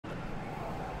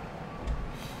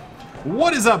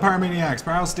What is up, Pyromaniacs?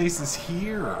 Pyrostasis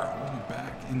here. We'll be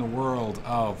back in the world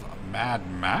of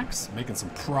Madmax, making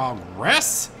some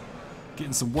progress,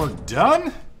 getting some work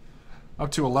done.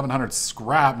 Up to 1,100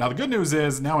 scrap. Now the good news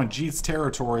is, now in Jeet's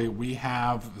territory, we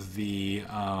have the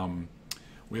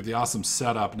awesome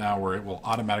setup now where it will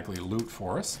automatically loot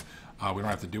for us. We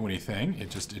don't have to do anything. It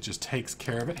just takes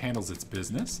care of it, handles its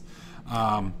business.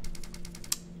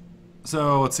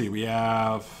 So let's see. We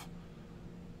have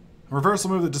a reversal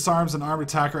move that disarms an armed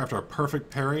attacker after a perfect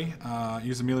parry.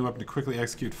 Use a melee weapon to quickly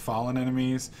execute fallen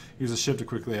enemies. Use a shiv to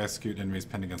quickly execute enemies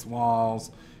pinned against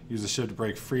walls. Use a shiv to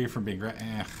break free from being...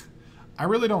 I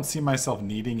really don't see myself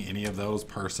needing any of those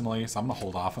personally, so I'm going to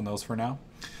hold off on those for now.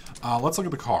 Let's look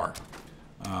at the car.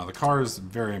 The car is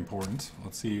very important.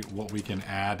 Let's see what we can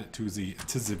add to the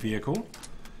vehicle.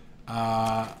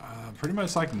 Pretty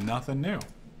much like nothing new.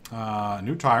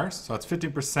 New tires, so that's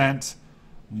 50%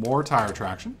 more tire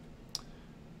traction.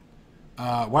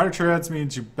 Wider treads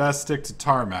means you best stick to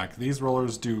tarmac. These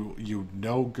rollers do you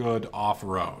no good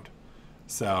off-road.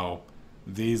 So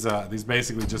these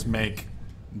basically just make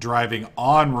driving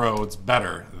on roads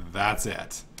better. That's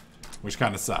it. Which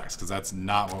kind of sucks, because that's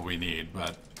not what we need.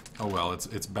 But, oh well,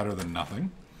 it's better than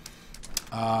nothing.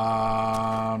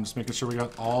 Just making sure we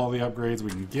got all the upgrades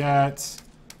we can get.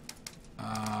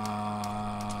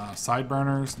 Side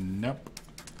burners, nope.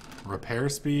 Repair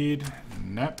speed,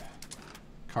 nope.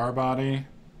 Car body,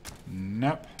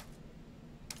 nope.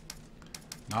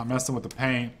 Not messing with the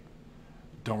paint.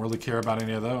 Don't really care about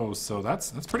any of those. So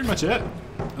that's pretty much it.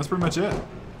 That's pretty much it.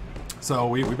 So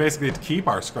we basically have to keep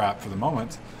our scrap for the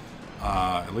moment,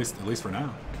 at least for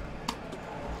now.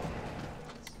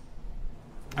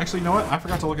 Actually, you know what? I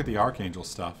forgot to look at the Archangel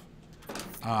stuff.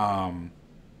 What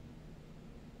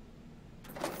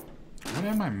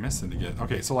am I missing to get?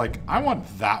 Okay, so like I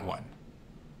want that one.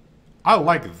 I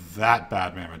like that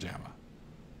bad mamma jamma.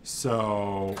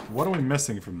 So what are we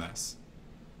missing from this?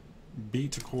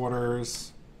 Beat to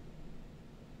quarters.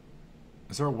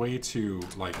 Is there a way to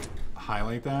like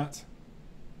highlight that?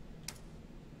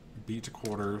 Beat to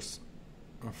quarters.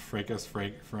 Fracas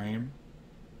frame.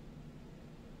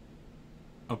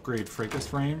 Upgrade fracas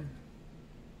frame.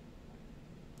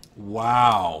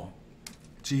 Wow.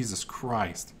 Jesus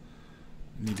Christ.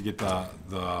 Need to get the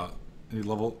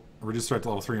level. Reduce threat to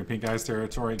level 3 in Pink Eye's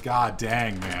territory. God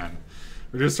dang, man.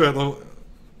 Reduce threat level...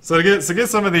 So to get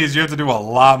some of these, you have to do a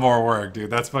lot more work,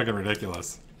 dude. That's fucking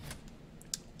ridiculous.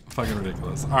 Fucking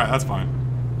ridiculous. Alright, that's fine.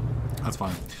 That's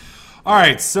fine.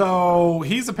 Alright, so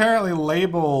he's apparently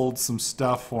labeled some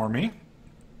stuff for me.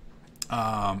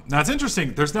 Now it's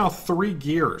interesting. There's now 3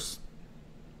 gears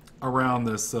around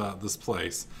this this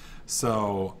place.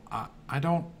 So I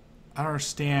don't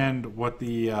understand what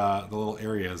the little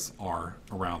areas are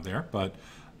around there, but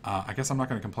I guess I'm not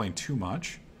going to complain too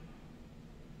much.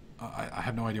 I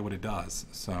have no idea what it does.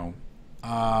 So,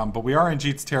 but we are in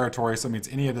Jeet's territory, so it means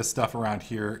any of this stuff around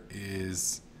here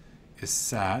is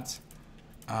set.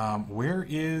 Where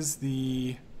is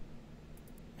the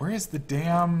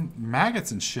damn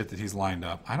maggots and shit that he's lined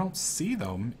up? I don't see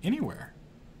them anywhere.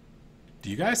 Do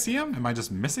you guys see them? Am I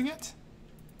just missing it?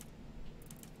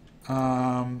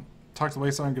 Talk to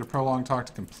Wasteland, get a prolonged talk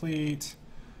to complete.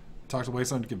 Talk to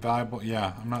Wasteland to get valuable.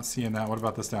 Yeah, I'm not seeing that. What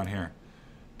about this down here?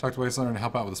 Talk to Wasteland to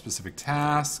help out with a specific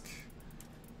task.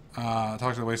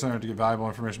 Talk to the Wasteland to get valuable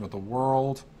information about the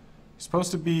world. Supposed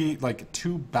to be like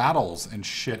 2 battles and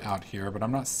shit out here, but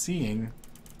I'm not seeing.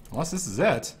 Unless this is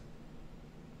it.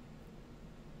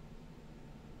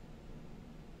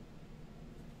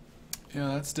 Yeah,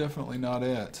 that's definitely not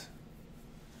it.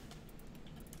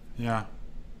 Yeah.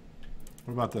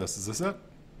 What about this? Is this it?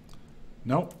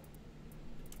 Nope.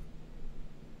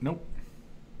 Nope.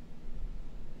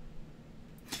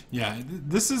 Yeah,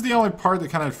 this is the only part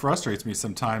that kind of frustrates me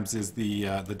sometimes is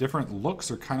the different looks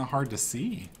are kind of hard to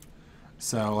see.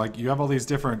 So, like, you have all these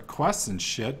different quests and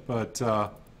shit, but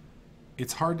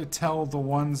it's hard to tell the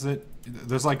ones that...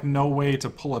 There's, like, no way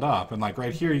to pull it up. And, like,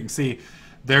 right here you can see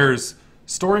there's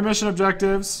story mission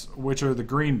objectives, which are the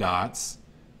green dots.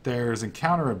 There's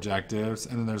encounter objectives,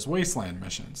 and then there's Wasteland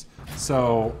missions.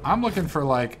 So I'm looking for,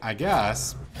 like, I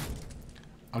guess,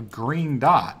 a green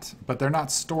dot, but they're not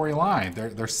storyline.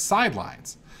 They're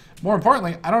sidelines. More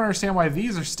importantly, I don't understand why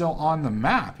these are still on the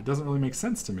map. It doesn't really make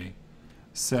sense to me.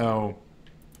 So,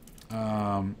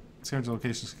 scavenge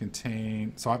locations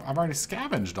contain... So I've already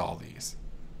scavenged all these.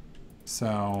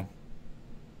 So,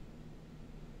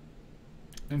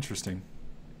 interesting.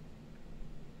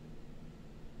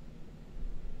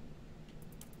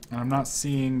 And I'm not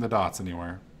seeing the dots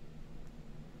anywhere.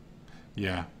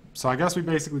 Yeah. So I guess we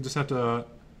basically just have to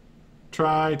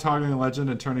try toggling legend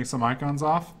and turning some icons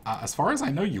off? As far as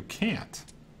I know, you can't.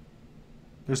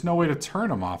 There's no way to turn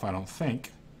them off, I don't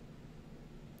think.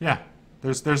 Yeah,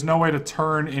 there's no way to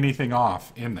turn anything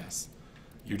off in this.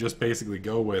 You just basically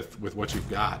go with what you've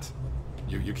got.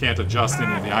 You can't adjust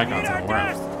any of the icons I'm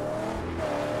aware of.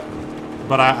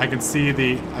 But I can see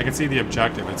the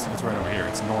objective. It's right over here.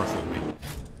 It's north of me.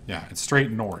 Yeah, it's straight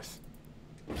north.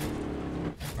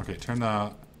 Okay, turn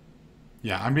the...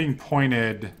 Yeah, I'm being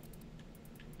pointed...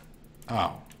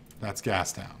 Oh, that's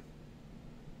Gastown.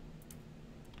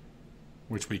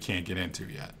 Which we can't get into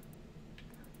yet.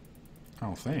 I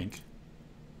don't think.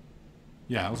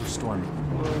 Yeah, those are stormy.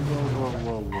 Whoa, whoa,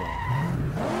 whoa, whoa,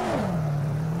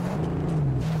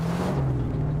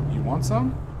 whoa. You want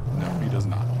some? No, he does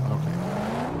not. Okay.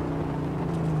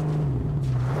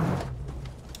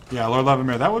 Yeah, Lord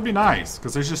Levamere, that would be nice,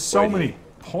 because there's just so many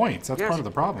points. That's part of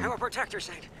the problem. Our protector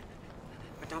said.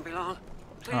 But don't be long.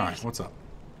 Please. Alright, what's up?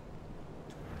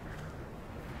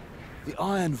 The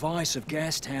iron vice of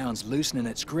Gastown's loosening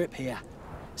its grip here.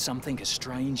 Some think a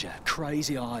stranger,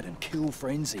 crazy-eyed and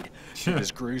kill-frenzied,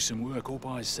 does gruesome work all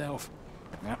by himself.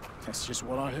 Yep, that's just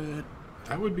what I heard.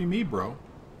 That would be me, bro.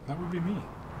 That would be me.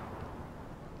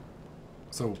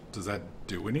 So, does that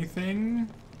do anything?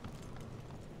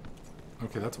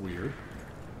 Okay, that's weird.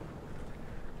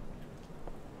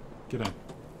 Get in.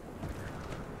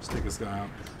 Just take this guy out.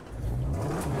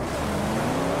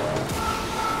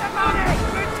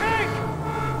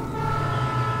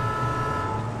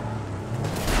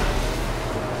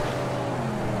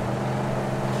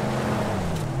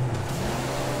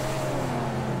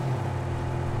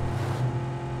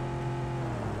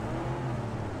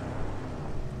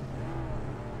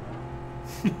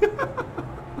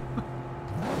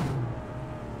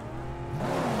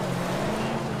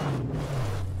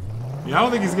 Yeah, I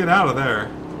don't think he's getting out of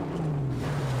there.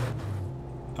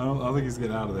 I don't think he's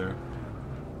getting out of there.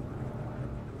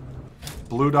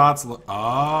 Blue dots.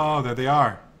 Oh, there they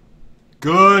are.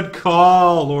 Good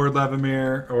call, Lord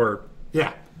Levamere. Or,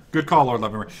 yeah, good call, Lord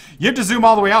Levamere. You have to zoom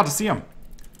all the way out to see him.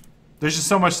 There's just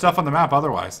so much stuff on the map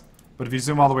otherwise. But if you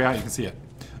zoom all the way out, you can see it.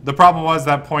 The problem was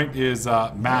that point is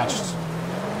matched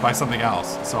by something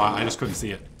else, so I just couldn't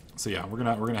see it. So yeah, we're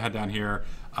gonna head down here,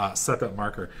 set that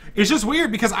marker. It's just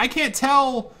weird because I can't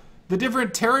tell the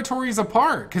different territories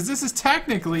apart because this is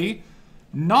technically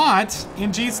not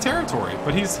in G's territory,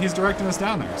 but he's directing us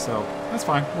down there, so that's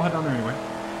fine. We'll head down there anyway.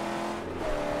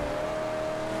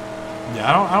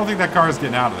 Yeah, I don't think that car is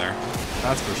getting out of there.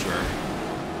 That's for sure.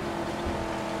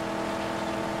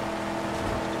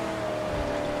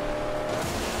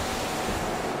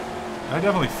 I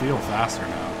definitely feel faster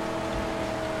now.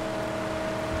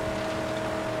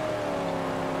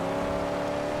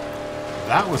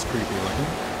 That was creepy looking.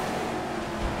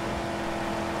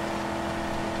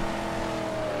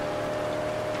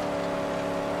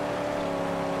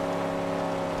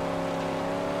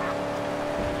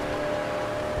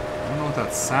 I don't know what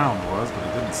that sound was, but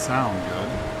it didn't sound good.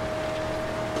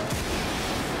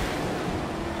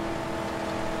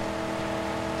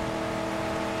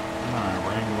 Alright,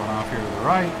 we're angling off here to the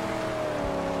right.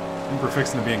 I think we're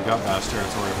fixing to be in gut bash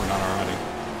territory if we're not already.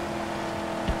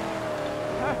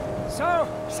 So,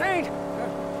 Saint,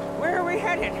 where are we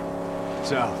headed?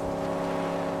 South.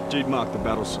 G'd marked the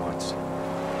battle sites.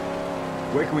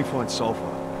 Where can we find sulfur?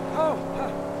 Oh,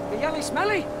 the yelly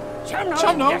smelly? Chum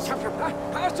Chum knows. Yes,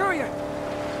 pass through you.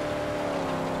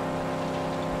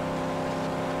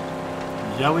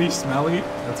 Yelly, smelly?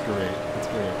 That's great. That's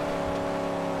great.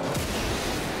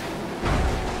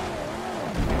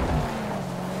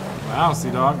 Wow,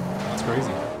 Sea Dog. That's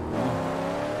crazy.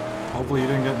 Hopefully you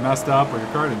didn't get messed up or your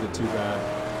car didn't get too bad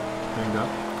banged up.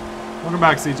 Welcome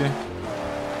back, CJ.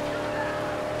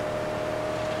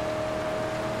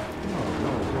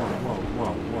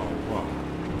 Whoa.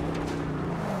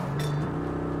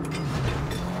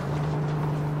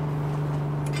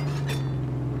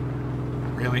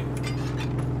 Really?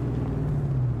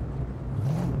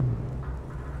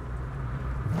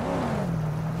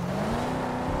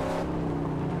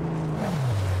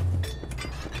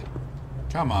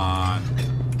 Come on.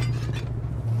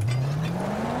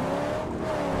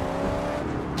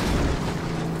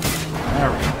 There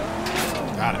we go.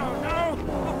 Got it. Oh no!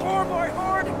 A four-boy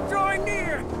horde drawing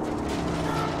near!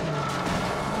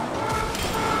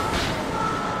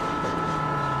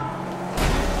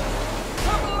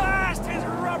 The blast is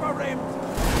rubber rimmed!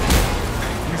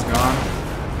 He's gone.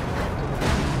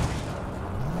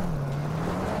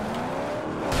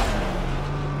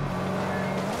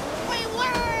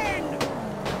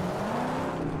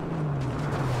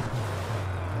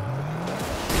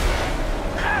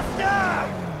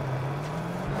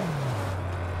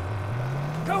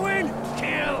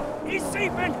 He's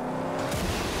seeping!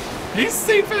 He's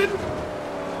seeping!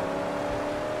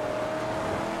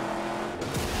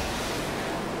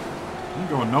 You ain't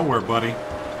going nowhere, buddy.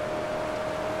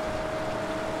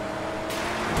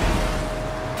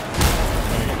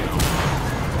 There you go.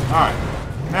 Alright.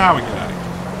 Now we get out of here.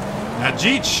 Now,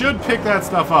 Jeet should pick that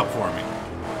stuff up for me.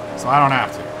 So I don't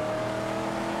have to.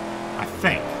 I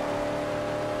think.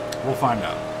 We'll find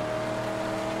out.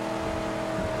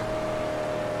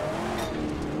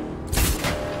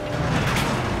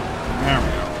 There we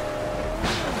go.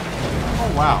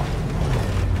 Oh, wow.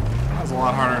 That was a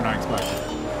lot harder than I expected.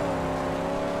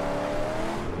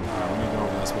 Alright, we need to go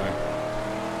over this way.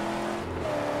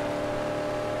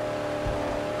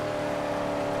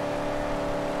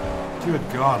 Good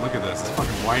God, look at this. It's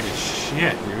fucking white as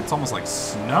shit, dude. It's almost like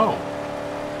snow.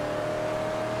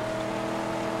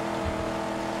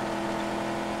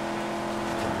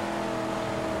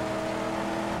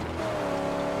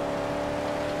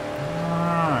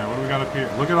 Alright, what do we got up here?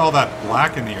 Look at all that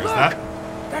black in the air. Is that...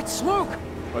 That's smoke!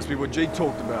 Must be what Jake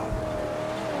talked about.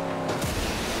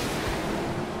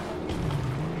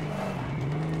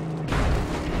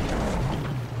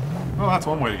 Oh, that's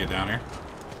one way to get down here.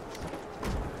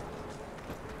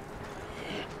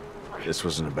 This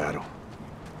wasn't a battle.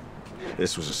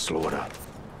 This was a slaughter.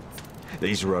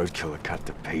 These roadkill are cut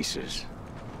to pieces.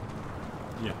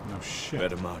 Yeah, no shit.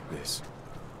 Better mark this.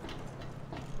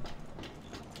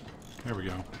 There we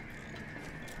go.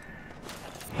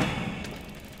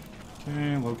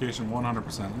 Okay, location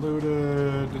 100%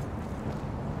 looted.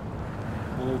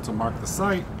 Hold to mark the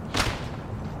site.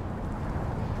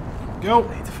 Go!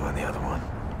 Need to find the other one.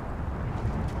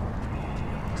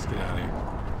 Let's get out of here.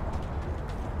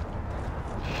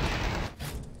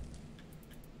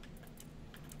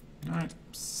 Alright,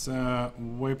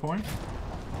 waypoint.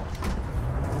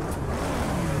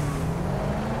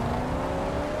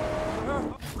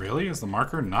 Really? Is the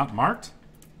marker not marked?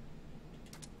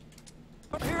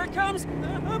 Here it comes! A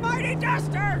mighty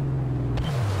duster!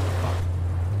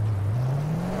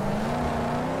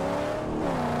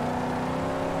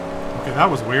 Okay, that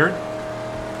was weird.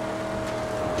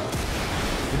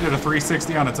 It did a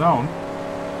 360 on its own.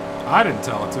 I didn't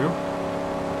tell it to.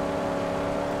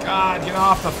 God, get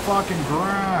off the fucking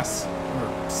grass.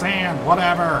 Or sand,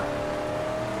 whatever.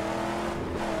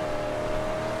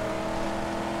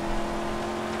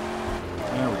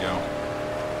 There we go.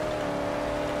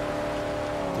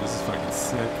 This is fucking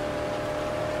sick.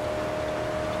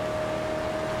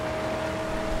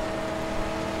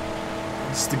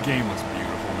 Just the game looks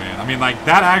beautiful, man. I mean, like,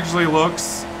 that actually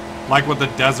looks like what the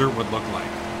desert would look like.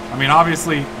 I mean,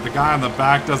 obviously, the guy on the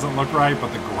back doesn't look right,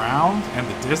 but the ground and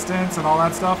the distance and all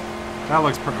that stuff, that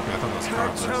looks perfect. Okay, I thought that was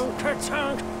carpets. Ka-chunk,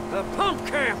 ka-chunk! The pump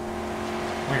camp!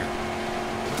 Where?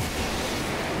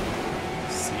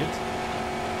 See it?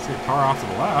 See a car off to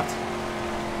the left.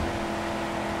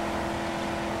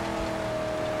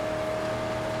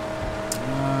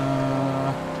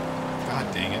 God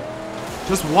dang it.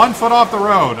 Just 1 foot off the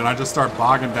road and I just start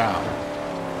bogging down.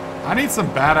 I need some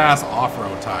badass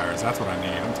off-road tires. That's what I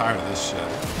need. I'm tired of this shit.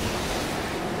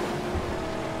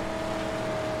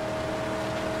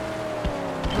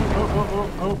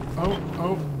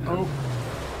 Oh.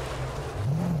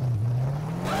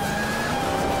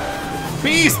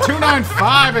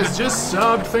 Beast295 has just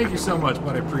subbed. Thank you so much,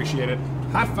 but I appreciate it.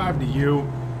 High five to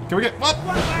you. Can we get... What?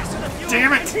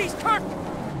 Damn it! He's cooked!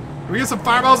 Can we get some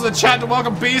fireballs in the chat to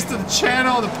welcome Beast to the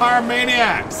channel, the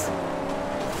Pyromaniacs?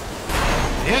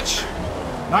 Bitch.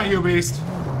 Not you, Beast.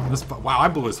 This, wow, I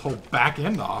blew his whole back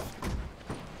end off.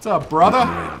 What's up,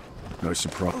 brother? No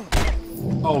surprise.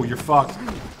 Oh, you're fucked.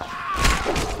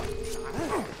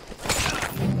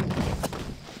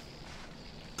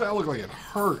 That looked like it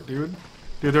hurt, dude.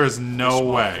 Dude, there is no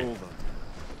way.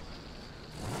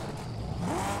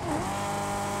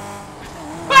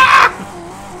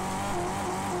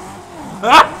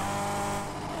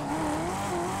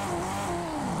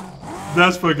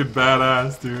 That's fucking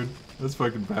badass, dude. That's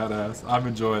fucking badass. I'm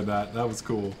enjoying that. That was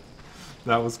cool.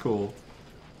 That was cool.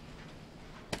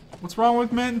 What's wrong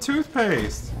with mint and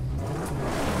toothpaste?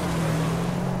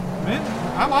 Mint?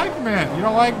 I like mint. You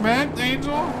don't like mint,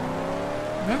 Angel?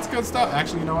 Mint's good stuff.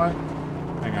 Actually, you know what?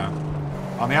 Hang on.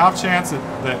 On the off chance that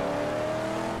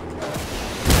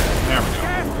there we go.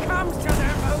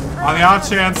 On the off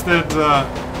chance that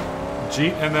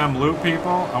Jeet and them loot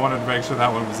people, I wanted to make sure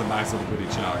that one was a nice little bitty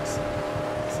chunks.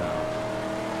 So,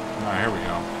 alright, here we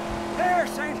go. There,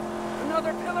 Saint!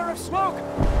 Another pillar of smoke!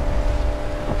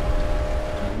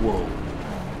 Whoa.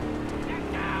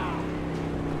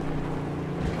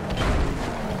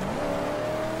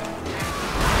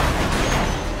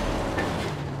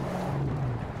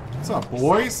 What's up,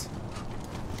 boys?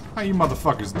 How you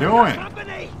motherfuckers doing?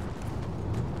 Company!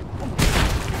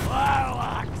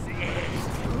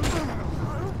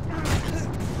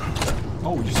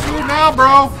 Oh, you're screwed now,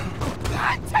 bro.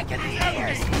 Take it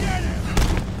easy!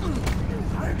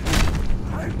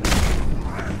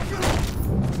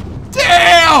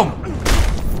 Damn!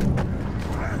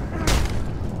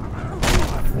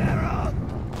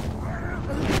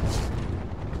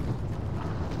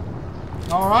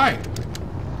 Alright.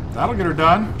 That'll get her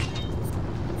done.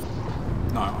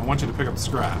 No, I want you to pick up the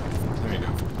scrap. There you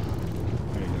go.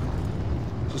 There you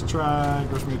go. Just try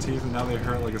brushing my teeth and now they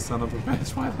hurt like a son of a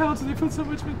bitch. Why the hell did they put so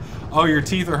much mint? Oh, your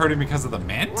teeth are hurting because of the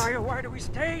mint? Why do we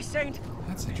stay, Saint?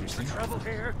 That's interesting. Trouble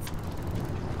here.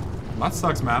 Well, that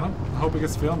sucks, madam. I hope he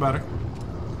gets feeling better.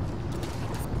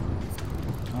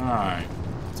 Alright.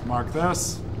 Let's mark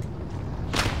this.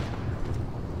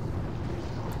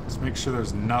 Let's make sure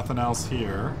there's nothing else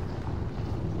here.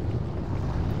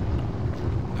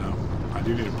 No. I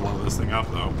do need to blow this thing up,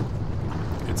 though.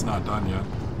 It's not done yet.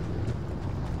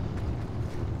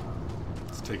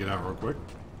 Let's take it out real quick.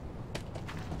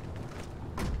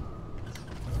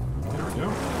 There we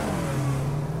go.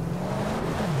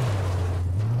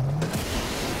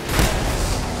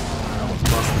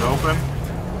 Bust it open.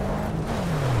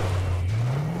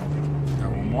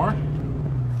 Got one more.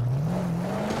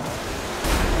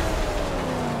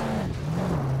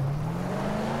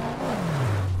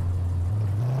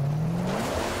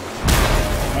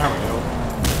 There we go.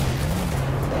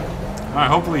 Alright,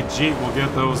 hopefully Jeet will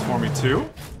get those for me too.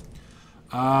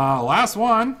 Last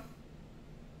one.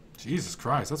 Jesus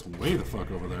Christ, that's way the fuck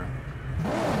over there.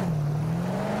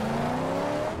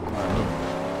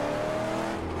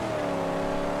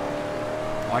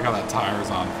 I like how that tire's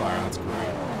on fire. That's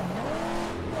great.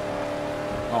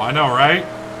 Oh, I know, right?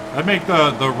 That'd make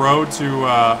the road to,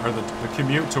 or the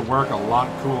commute to work a lot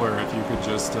cooler if you could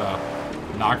just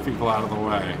knock people out of the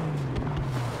way.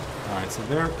 Alright, so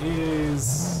there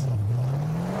is...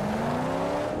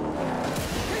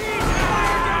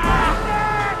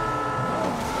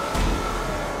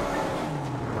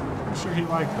 I'm sure he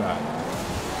liked that.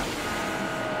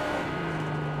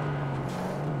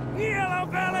 Yellow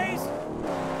bellies!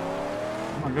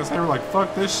 I guess they were like,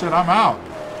 fuck this shit, I'm out.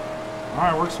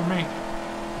 Alright, works for me.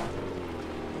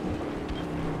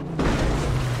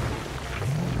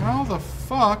 How the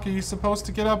fuck are you supposed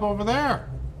to get up over there?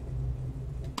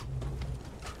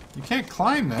 You can't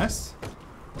climb this.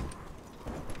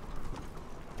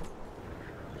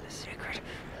 The secret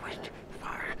wind,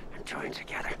 fire, and joined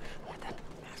together with the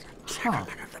Huh.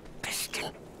 sacrament of the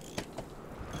piston.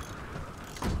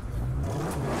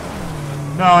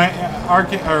 No,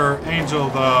 Angel,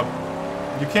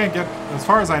 you can't get, as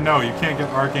far as I know, you can't get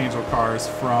Archangel cars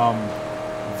from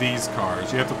these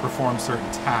cars. You have to perform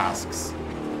certain tasks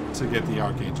to get the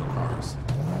Archangel cars.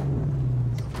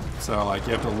 So, like,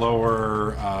 you have to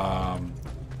lower,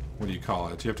 what do you call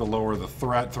it? You have to lower the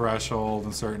threat threshold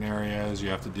in certain areas. You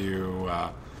have to do,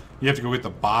 you have to go get the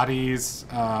bodies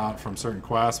from certain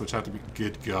quests, which have to be,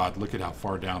 good God, look at how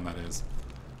far down that is.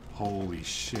 Holy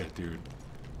shit, dude.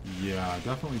 Yeah, I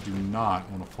definitely do not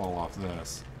want to fall off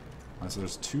this. So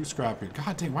there's 2 scrap here.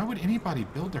 God dang, why would anybody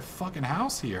build their fucking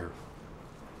house here?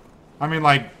 I mean,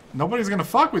 like, nobody's gonna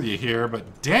fuck with you here,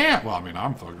 but damn. Well, I mean,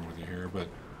 I'm fucking with you here, but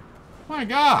my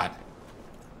God.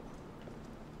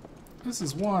 This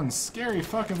is one scary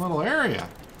fucking little area.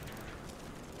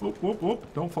 Whoop, whoop,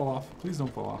 whoop. Don't fall off. Please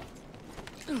don't fall off.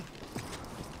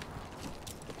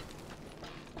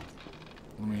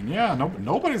 I mean, yeah,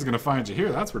 nobody's gonna find you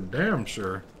here. That's for damn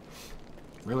sure.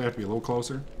 Really have to be a little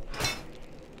closer.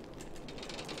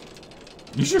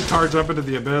 You should car jump into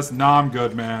the abyss. Nah, I'm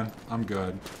good, man. I'm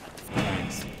good.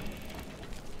 Thanks.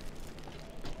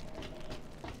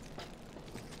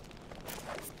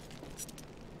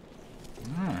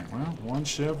 Alright, well, 1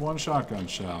 shiv, 1 shotgun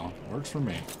shell. Works for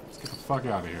me. Let's get the fuck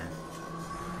out of here.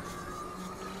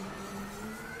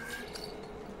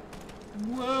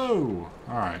 Whoa!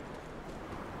 Alright.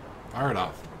 Fire it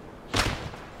off.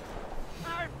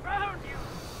 I found you!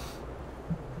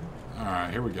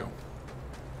 Alright, here we go.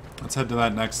 Let's head to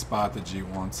that next spot that G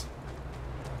wants.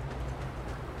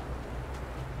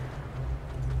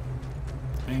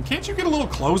 And can't you get a little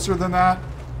closer than that?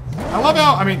 I love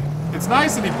how, I mean, it's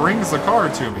nice that he brings the car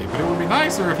to me, but it would be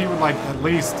nicer if he would, like, at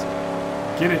least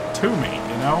get it to me,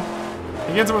 you know?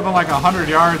 He gets it within, like, 100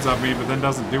 yards of me, but then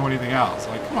doesn't do anything else.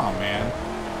 Like, come on, man.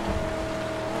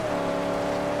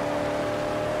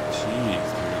 Jeez,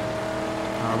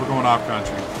 dude. Alright, we're going off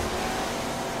country.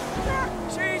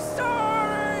 She's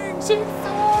soaring! She's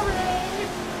soaring!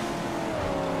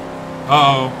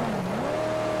 Uh-oh.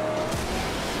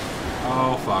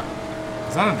 Oh, fuck.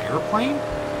 Is that an airplane?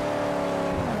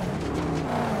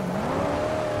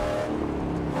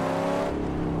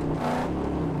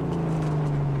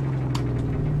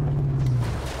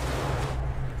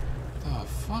 The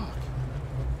fuck?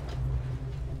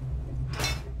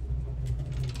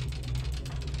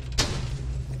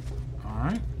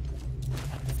 Alright.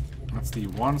 That's the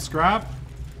one scrap.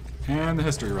 And the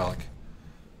history relic.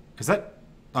 Is that...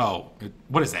 Oh,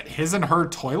 what is that? His and her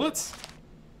toilets?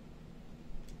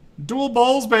 Dual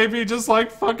bowls, baby, just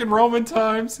like fucking Roman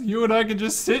times. You and I can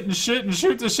just sit and shit and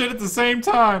shoot the shit at the same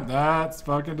time. That's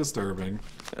fucking disturbing.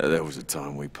 That was a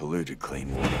time we polluted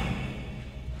clean water.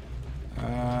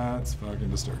 That's fucking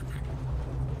disturbing.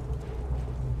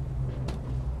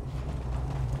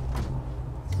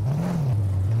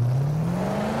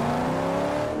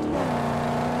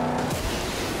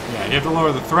 Yeah, you have to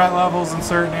lower the threat levels in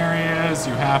certain areas.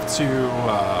 You have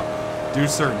to do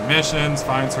certain missions,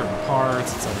 find certain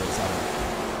parts, etc., etc.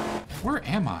 Where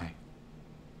am I?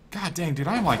 God dang, dude,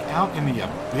 I'm like out in the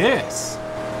abyss.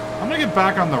 I'm gonna get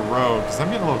back on the road because I'm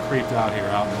getting a little creeped out here,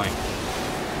 out in like.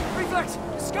 Reflex!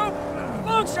 Scope!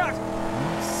 Long shot!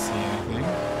 I don't see anything.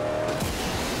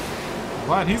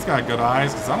 Glad he's got good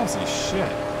eyes because I don't see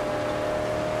shit.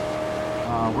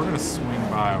 We're gonna swing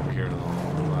by over here to the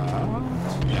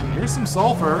left. Yeah, here's some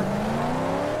sulfur.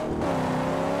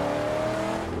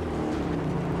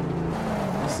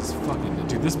 This is fucking...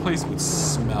 Dude, this place would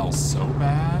smell so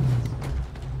bad.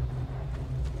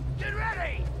 Get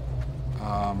ready!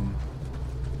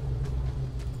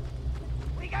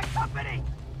 We got company!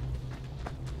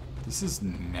 This is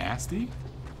nasty.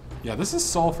 Yeah, this is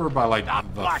sulfur by like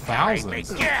the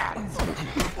thousands.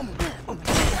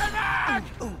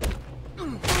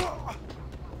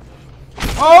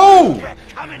 Oh!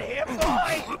 Come in here, boy!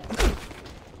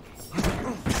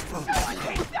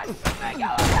 Take that thing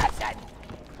out of that!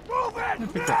 Move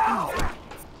it!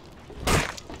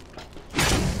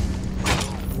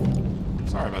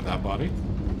 Sorry about that, buddy.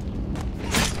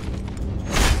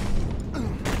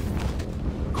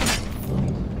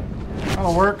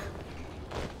 That'll work.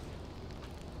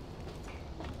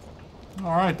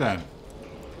 Alright then.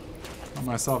 Got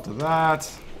myself to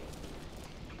that.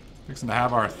 Fixing to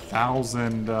have our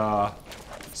 1,000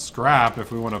 scrap.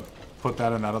 If we want to put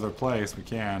that in that other place, we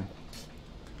can.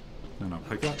 No,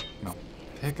 pick up. No.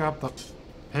 Pick up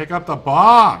the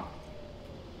bomb!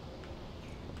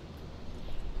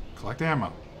 Collect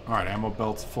ammo. Alright, ammo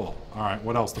belt's full. Alright,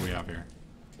 what else do we have here?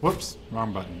 Whoops,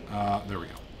 wrong button. There we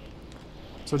go.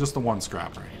 So just the one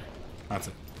scrap right here. That's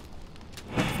it.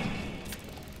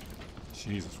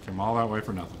 Jesus, came all that way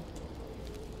for nothing.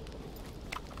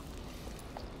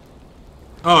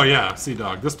 Oh yeah, Sea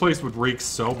Dog. This place would reek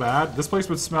so bad. This place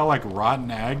would smell like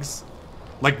rotten eggs.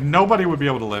 Like nobody would be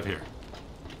able to live here.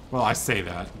 Well, I say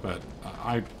that, but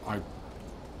I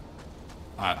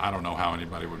don't know how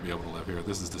anybody would be able to live here.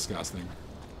 This is disgusting.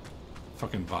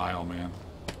 Fucking vile, man.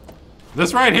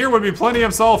 This right here would be plenty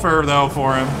of sulfur, though,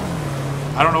 for him.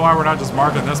 I don't know why we're not just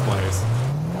marking this place.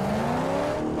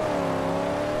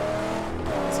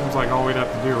 Seems like all we'd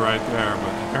have to do right there,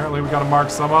 but apparently we gotta mark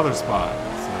some other spot.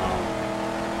 So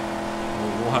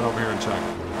we'll head over here and check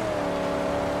it.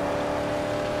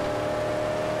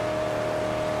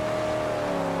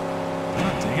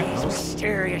 God dang it, These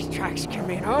mysterious trucks can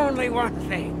mean only one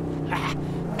thing.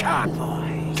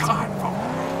 Convoys. Convoy.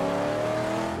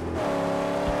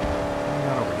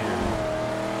 Not over here.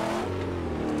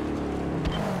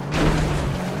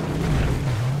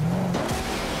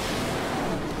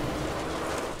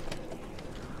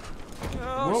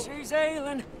 Oh, Whoop. she's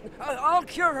ailing. I'll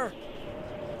cure her.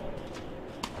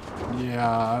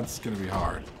 Yeah, that's gonna be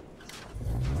hard.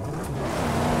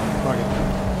 Fuck it.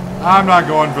 I'm not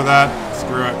going for that.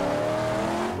 Screw it.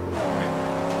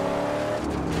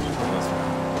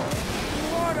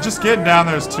 Wait. Just getting down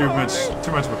there is too much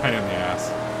of a pain in the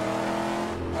ass.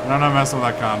 And I'm not messing with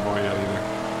that convoy yet either.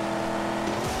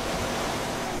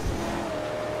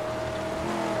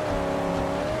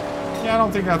 Yeah, I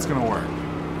don't think that's gonna work.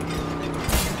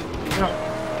 Yep.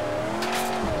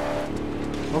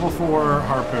 Level 4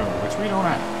 harpoon, which we don't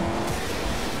have.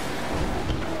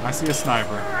 I see a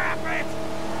sniper.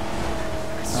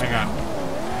 Hang on.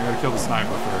 I gotta kill the sniper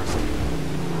first.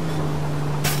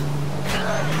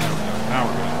 Now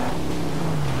we're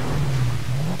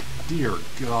good. Dear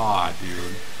God,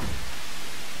 dude.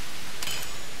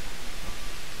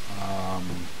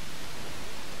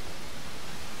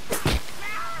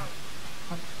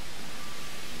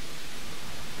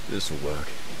 This'll work.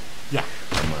 Yeah.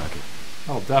 I'll mark it.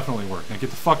 That'll definitely work. Now get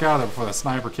the fuck out of there before that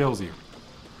sniper kills you.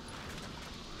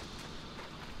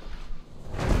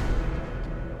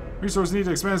 Resources needed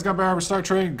to expand his gunpowder and start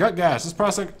trading gut gas. This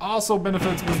prospect also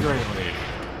benefits me greatly.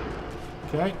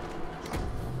 Okay.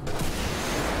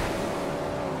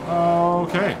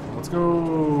 Okay, let's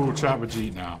go chat with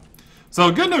Jeet now.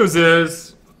 So good news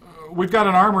is we've got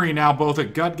an armory now both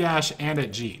at Gutgash and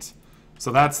at Jeet.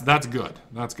 So that's good.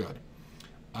 That's good.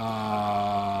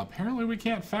 Apparently we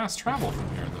can't fast travel from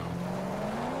here though.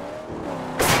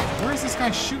 Where is this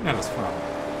guy shooting at us from?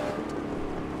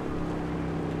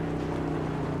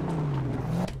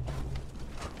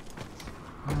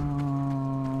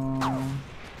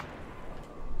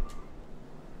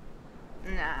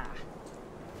 Nah,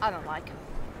 I don't like them.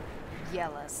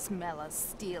 Yellers, smellers,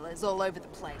 stealers all over the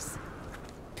place.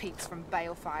 Pigs from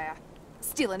Balefire,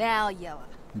 stealing our yeller.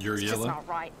 Your It's just yeller? not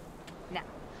right. Nah,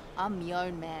 I'm my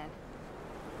own man.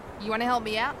 You want to help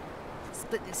me out?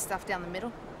 Split this stuff down the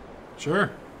middle?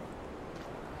 Sure.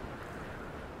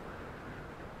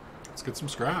 Let's get some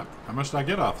scrap. How much did I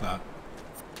get off that?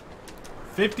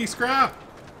 50 scrap!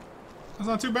 That's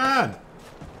not too bad.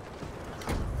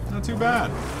 Not too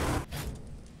bad.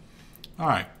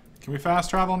 Alright. Can we fast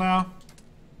travel now?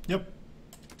 Yep.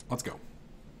 Let's go.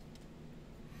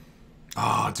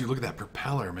 Oh, dude, look at that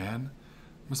propeller, man.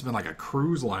 Must have been like a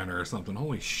cruise liner or something.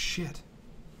 Holy shit.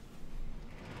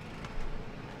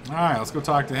 Alright, let's go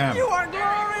talk to him. You are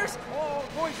glorious! All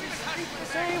voices speak the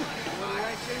same.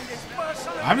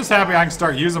 I'm just happy I can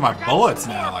start using my bullets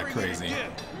now like crazy.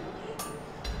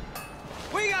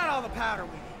 We got all the powder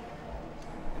we need.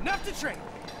 Enough to trade.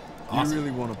 Awesome. You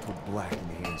really want to put black in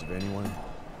the hands of anyone?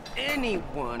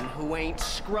 Anyone who ain't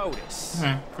Scrotus.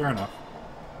 Fair enough.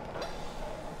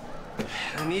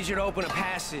 I need you to open a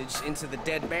passage into the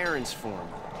Dead Barons for me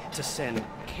to send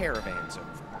caravans over.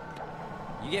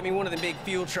 You get me one of the big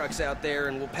fuel trucks out there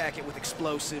and we'll pack it with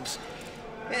explosives.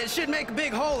 It should make a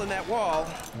big hole in that wall.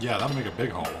 Yeah, that'll make a big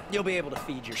hole. You'll be able to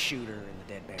feed your shooter and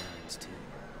the Dead Barons too.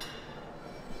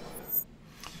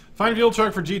 Find a fuel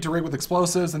truck for Jeet to rig with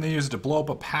explosives and then use it to blow up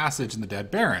a passage in the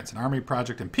Dead Barons. An army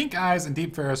project in Pink Eyes and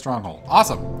Deep Fair Stronghold.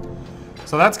 Awesome.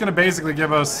 So that's going to basically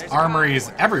give us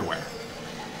armories everywhere.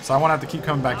 So I won't have to keep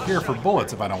coming back here for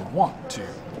bullets if I don't want to.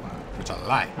 Which I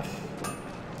like.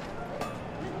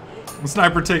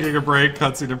 Sniper taking a break.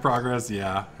 Cutscene in progress.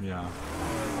 Yeah, yeah.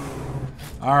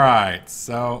 Alright,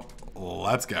 so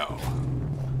let's go.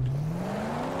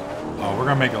 Oh, we're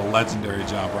going to make a legendary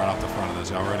jump right off the front of this.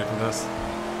 Y'all ready for this?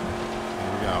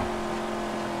 Here we go.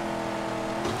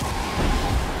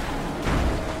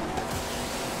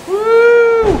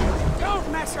 Woo!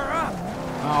 Don't mess her up!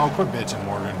 Oh, quit bitching,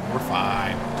 Morgan. We're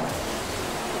fine.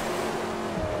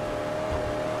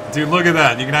 Dude, look at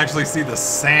that. You can actually see the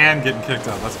sand getting kicked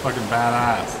up. That's fucking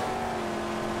badass.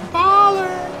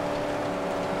 Baller!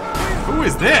 Who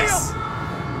is this?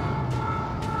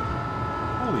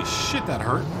 Holy shit, that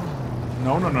hurt.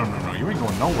 No, no, no, no, no. You ain't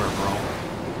going nowhere, bro.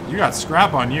 You got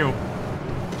scrap on you.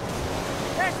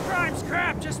 That prime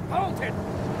scrap just bolted!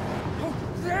 Oh,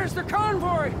 there's the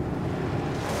convoy!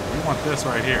 You want this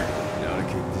right here. Now to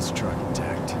keep this truck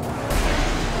intact.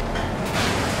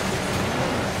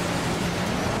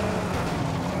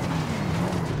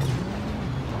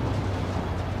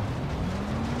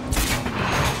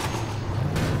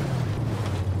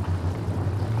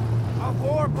 A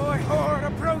war boy horde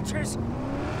approaches!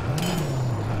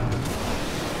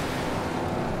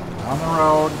 On the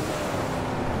road.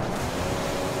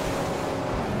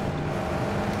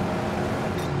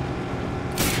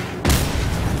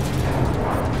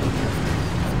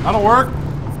 That'll work.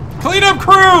 Cleanup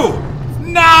crew!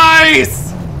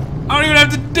 Nice! I don't even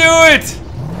have to do it!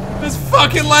 It's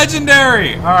fucking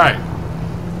legendary! Alright.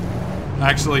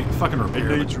 Actually, fucking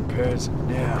repair Needs the, repairs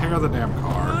now. repair the damn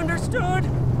car. Understood!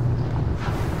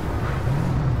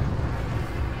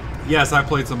 Yes, I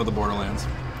played some of the Borderlands.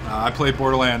 I played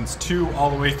Borderlands 2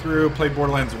 all the way through. Played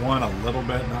Borderlands 1 a little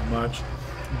bit, not much.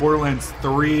 Borderlands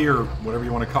 3, or whatever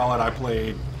you want to call it, I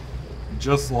played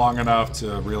just long enough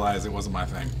to realize it wasn't my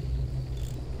thing.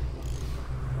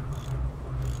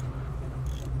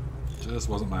 Just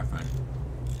wasn't my thing.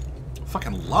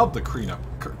 Fucking love the cleanup.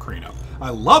 I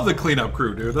love the cleanup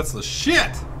crew, dude. That's the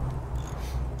shit.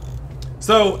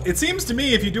 So it seems to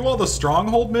me if you do all the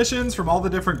stronghold missions from all the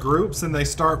different groups and they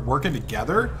start working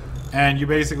together, and you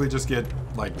basically just get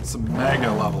like some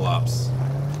mega level ups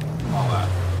and all that.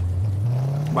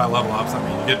 By level ups, I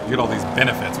mean you get all these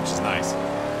benefits, which is nice.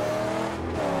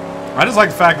 I just like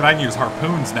the fact that I can use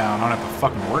harpoons now and I don't have to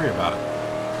fucking worry about it.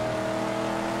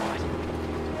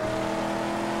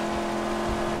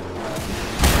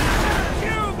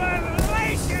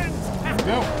 There we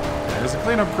go. There's the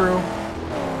cleanup crew.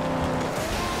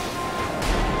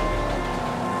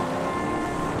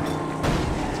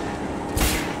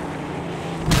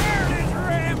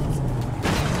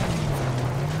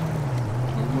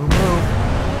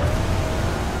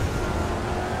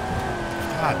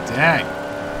 dang.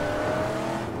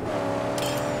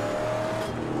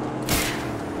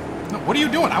 No, what are you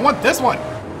doing? I want this one.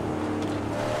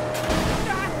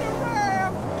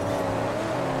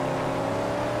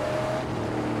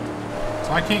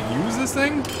 So I can't use this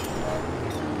thing?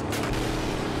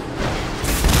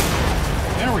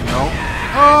 There we go.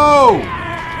 Oh!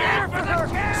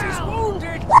 She's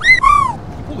wounded.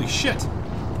 Holy shit.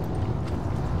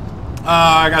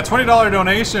 I got $20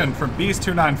 donation from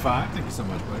Beast295. Thank you so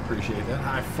much, buddy. Appreciate that.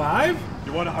 High five.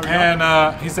 You want to hurry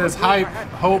And he says, "Hype,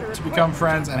 hope to become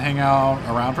friends and hang out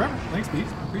around forever." Thanks,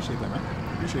 Beast. Appreciate that,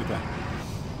 man. Appreciate that.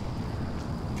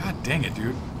 God dang it,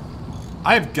 dude.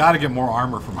 I've got to get more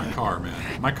armor for my car,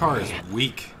 man. My car is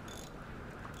weak.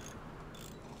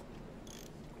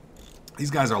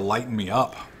 These guys are lighting me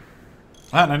up.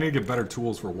 And I need to get better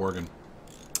tools for Worgen.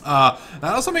 That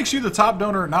also makes you the top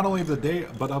donor, not only of the day,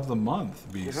 but of the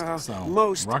month, Beast. So,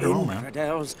 Most rock and roll, man.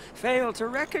 infidels fail to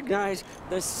recognize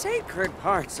the sacred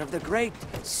parts of the great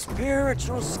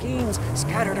spiritual schemes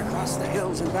scattered across the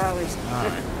hills and valleys.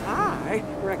 Alright. I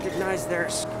recognize their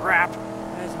scrap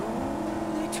as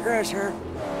only treasure.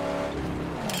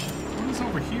 What is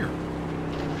over here?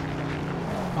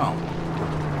 Oh.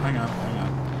 Hang on, hang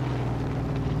on.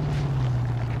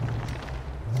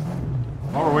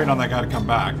 While we're waiting on that guy to come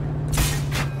back.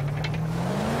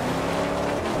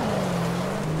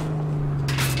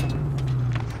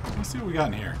 Let's see what we got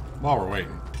in here while we're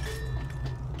waiting.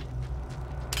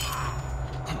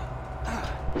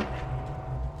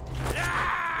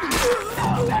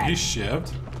 He's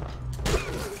shivved.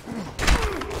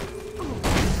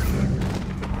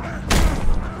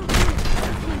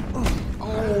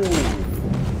 Oh.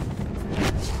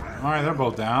 Alright, they're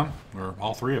both down. Or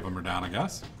all three of them are down, I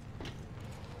guess.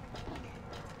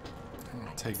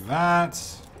 Take that.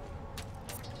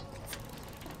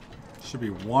 Should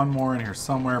be one more in here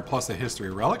somewhere, plus a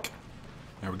history relic.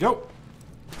 There we go.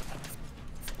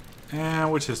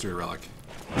 And which history relic?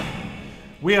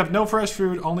 We have no fresh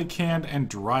food, only canned and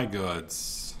dry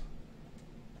goods.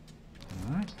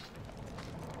 Alright.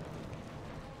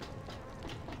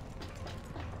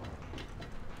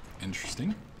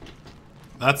 Interesting.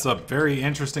 That's a very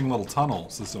interesting little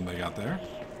tunnel system they got there.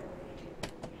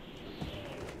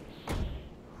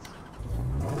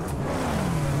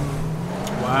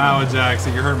 Wow,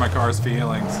 Jackson, you hurt my car's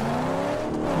feelings.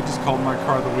 You just called my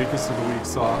car the weakest of the weak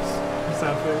sauce.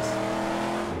 Sad face.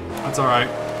 That's alright.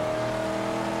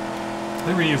 I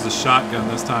think we're gonna use a shotgun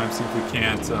this time, see if we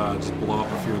can't just blow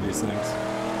up a few of these things.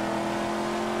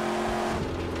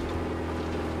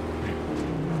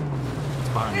 It's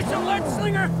behind me. It's a lead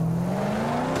slinger.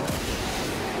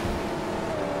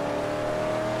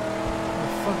 What the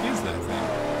fuck is that thing?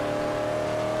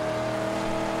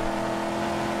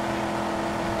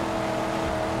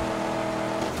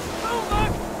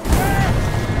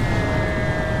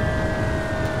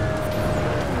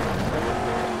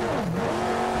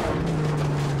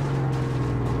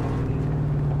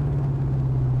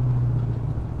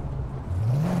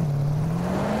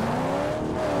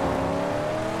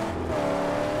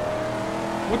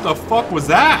 What the fuck was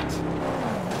that?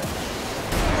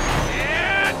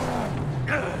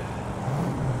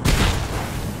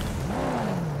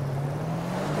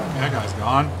 That guy's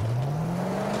gone.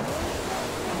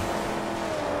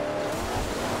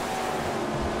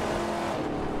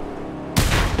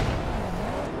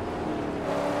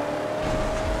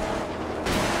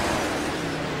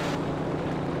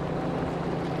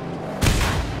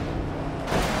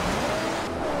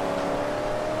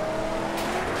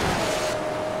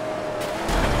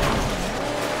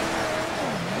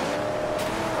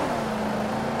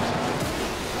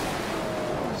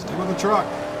 Truck.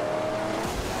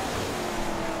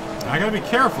 I gotta be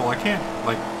careful. I can't,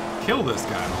 like, kill this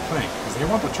guy, I don't think, because they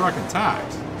want the truck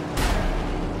intact.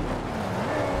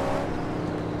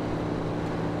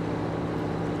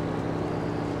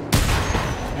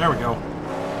 There we go.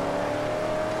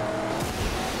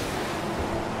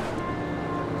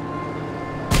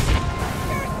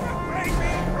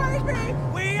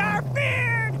 We are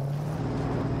feared.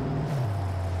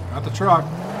 Got the truck.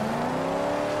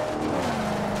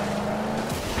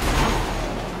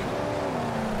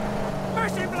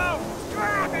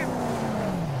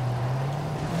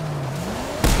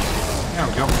 There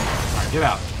we go. Alright, get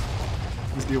out.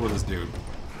 Let's deal with this dude.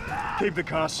 Keep the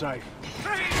car safe.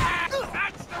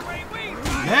 That's the way we do.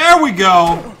 There we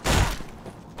go!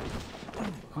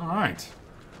 Alright.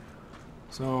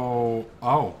 So...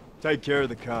 oh. Take care of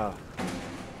the car.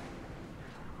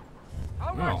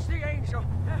 I'll watch the angel.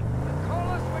 Call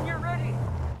us when you're ready.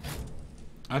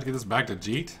 I have to get this back to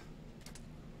Jeet.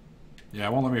 Yeah,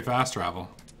 it won't let me fast travel.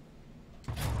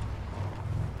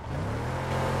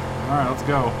 Alright, let's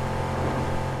go.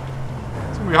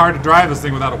 It's gonna be hard to drive this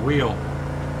thing without a wheel.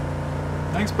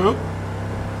 Thanks, Poop.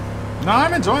 No,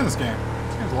 I'm enjoying this game.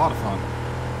 This game's a lot of fun.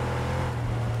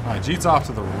 Alright, Jeet's off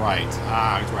to the right.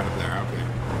 Ah, he's right up there. Okay.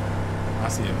 I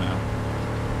see him now.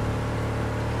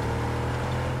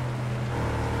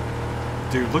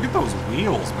 Dude, look at those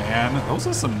wheels, man. Those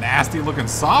are some nasty looking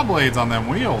saw blades on them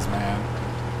wheels, man.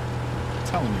 I'm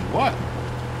telling you what.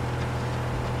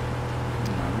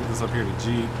 I'll leave this up here to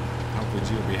Jeet. Hopefully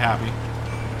Jeet will be happy.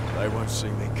 They won't see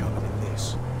me coming in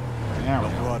this. There we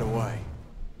Not go. right away.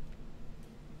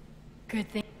 Good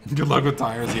thing. Good luck with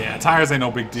tires. Yeah, tires ain't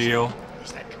no big deal.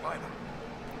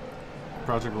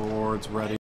 Project rewards ready.